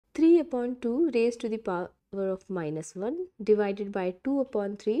upon 2 raised to the power of minus 1 divided by 2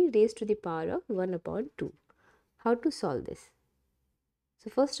 upon 3 raised to the power of 1 upon 2. How to solve this? So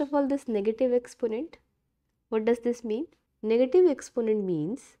first of all, this negative exponent, what does this mean? Negative exponent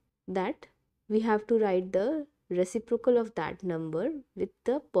means that we have to write the reciprocal of that number with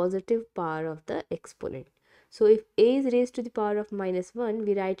the positive power of the exponent. So if a is raised to the power of minus 1,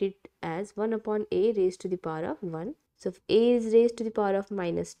 we write it as 1 upon a raised to the power of 1. So if a is raised to the power of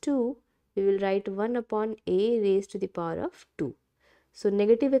minus 2, we will write 1 upon a raised to the power of 2. So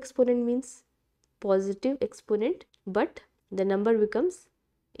negative exponent means positive exponent, but the number becomes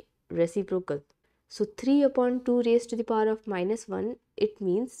reciprocal. So 3 upon 2 raised to the power of minus 1, it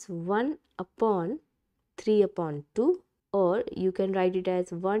means 1 upon 3 upon 2, or you can write it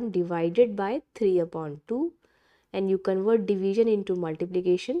as 1 divided by 3 upon 2, and you convert division into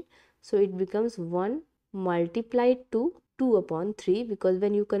multiplication. So it becomes 1 multiplied to 2 upon 3, because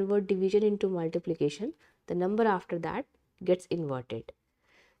when you convert division into multiplication, the number after that gets inverted.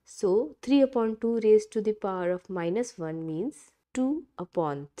 So 3 upon 2 raised to the power of minus 1 means 2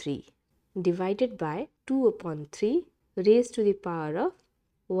 upon 3 divided by 2 upon 3 raised to the power of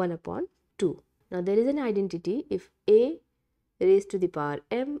 1 upon 2. Now there is an identity. If a raised to the power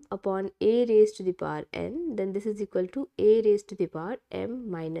m upon a raised to the power n, then this is equal to a raised to the power m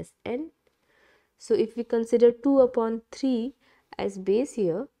minus n. So if we consider 2 upon 3 as base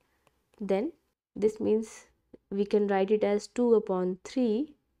here, then this means we can write it as 2 upon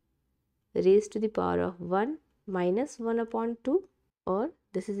 3 raised to the power of 1 minus 1 upon 2, or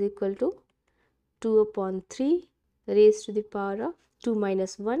this is equal to 2 upon 3 raised to the power of 2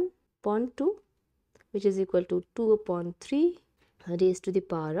 minus 1 upon 2, which is equal to 2 upon 3 raised to the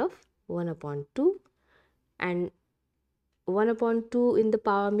power of 1 upon 2, and 1 upon 2 in the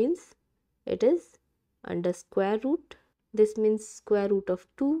power means it is under square root. This means square root of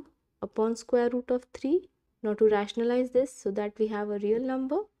 2 upon square root of 3. Now to rationalize this so that we have a real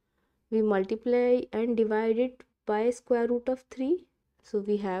number, we multiply and divide it by square root of 3. So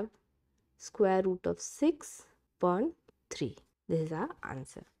we have square root of 6 upon 3. This is our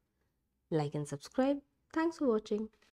answer. Like and subscribe. Thanks for watching.